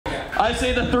I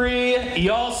say the 3,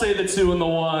 y'all say the 2 and the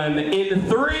 1. In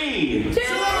 3, 2,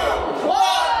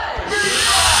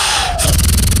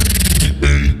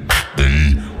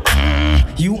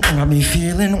 1. You got me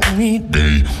feeling weak,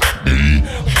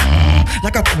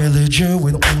 like a villager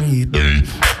with weed. To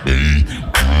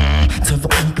the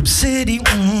wake up city,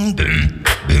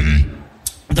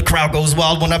 the crowd goes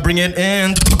wild when I bring it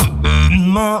in.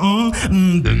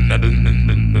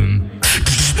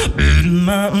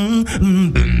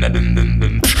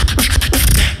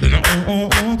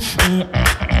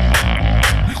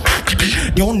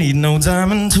 Don't need no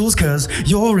diamond tools, cause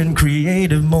you're in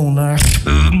creative mode.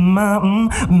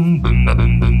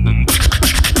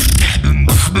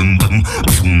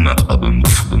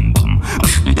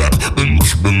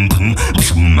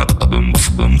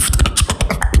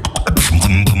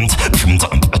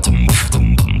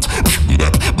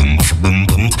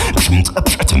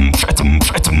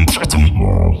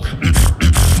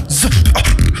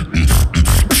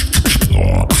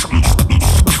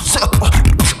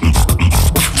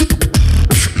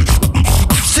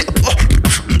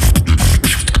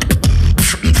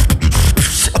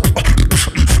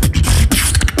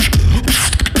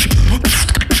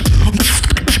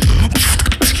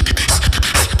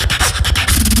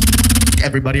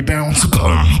 Everybody bounce.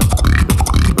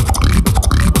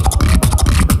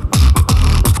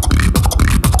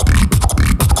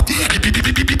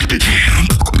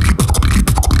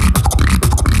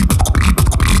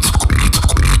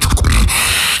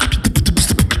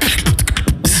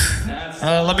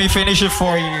 Let me finish it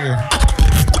for you.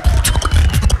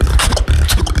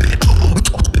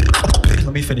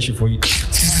 Let me finish it for you.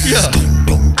 Yeah.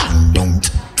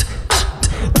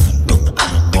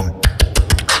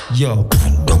 Yo.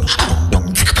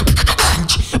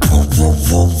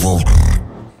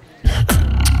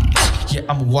 Yeah,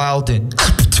 I'm wildin',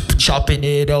 chopping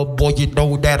it up, boy, you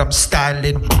know that I'm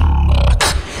styling.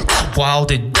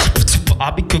 Wildin',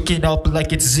 I'll be cooking up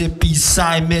like it's Zippy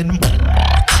Simon.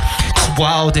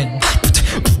 Wildin',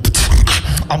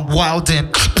 I'm wildin'.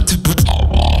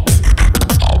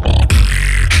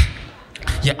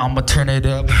 Yeah, I'ma turn it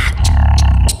up.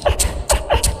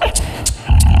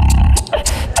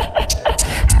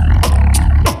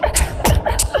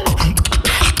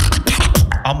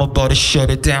 I'm about to shut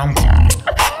it down.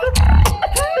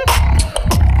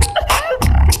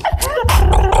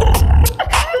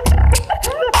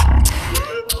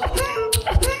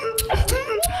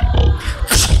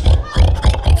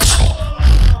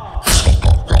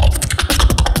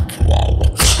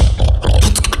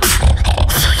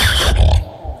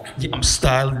 Yeah, I'm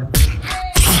styling.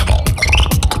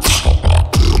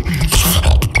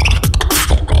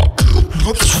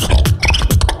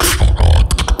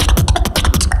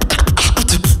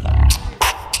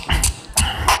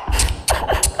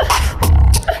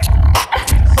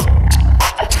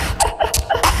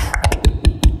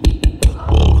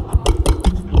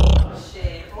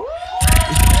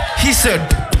 He said,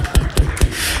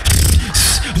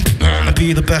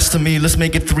 be the best of me, let's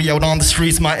make it 3 out on the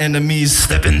streets, my enemies.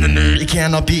 Step in the knee, it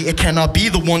cannot be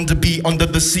the one to be under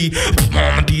the sea.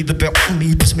 Wanna be the best of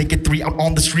me, let's make it 3 out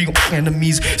on the street, my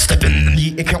enemies. Step in the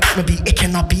knee, it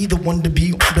cannot be the one to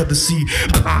be under the sea.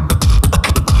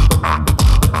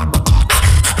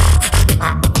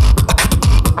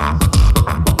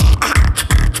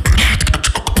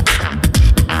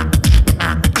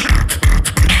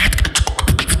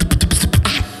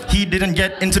 He didn't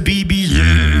get into BB.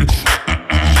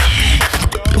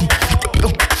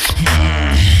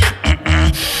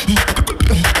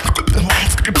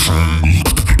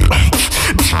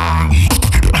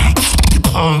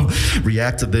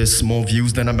 React to this, more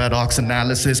views than a Maddox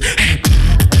analysis.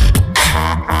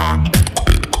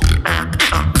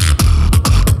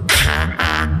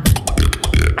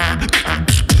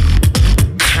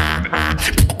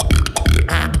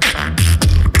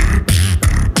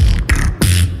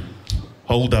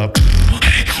 Hold up.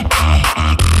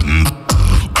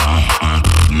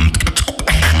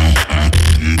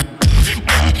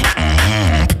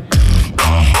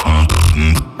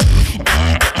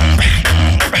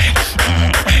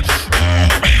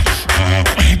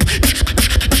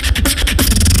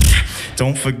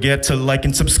 Don't forget to like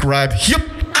and subscribe. Yep.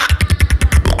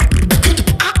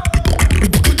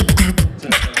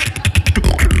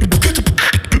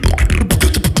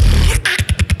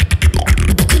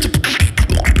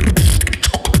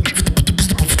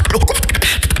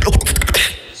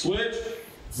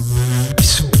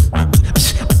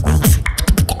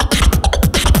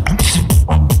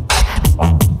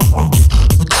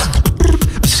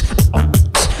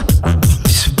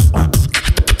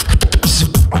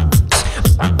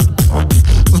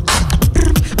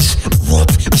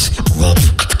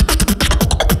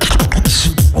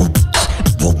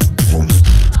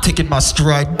 my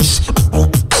stride.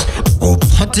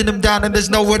 Hunting him down and there's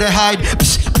nowhere to hide.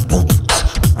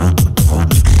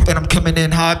 And I'm coming in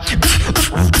hot.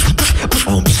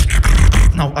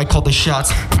 Now I call the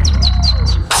shots.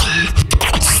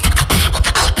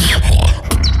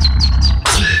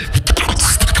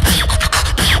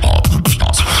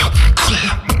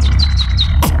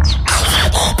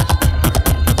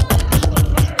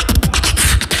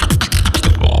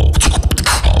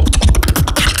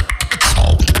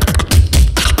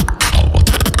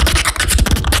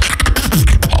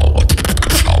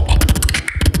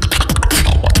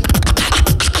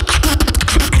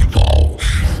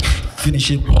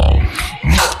 Finish it.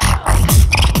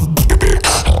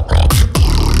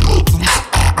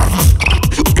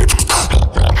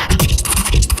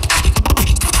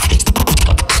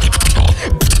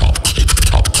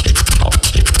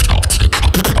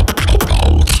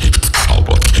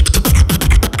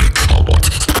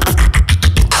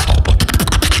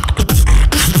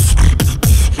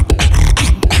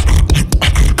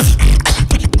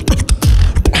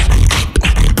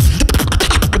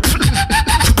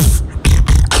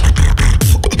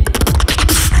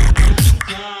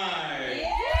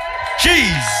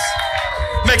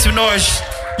 Jeez! Make some noise.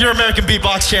 You're American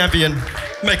Beatbox Champion.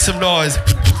 Make some noise.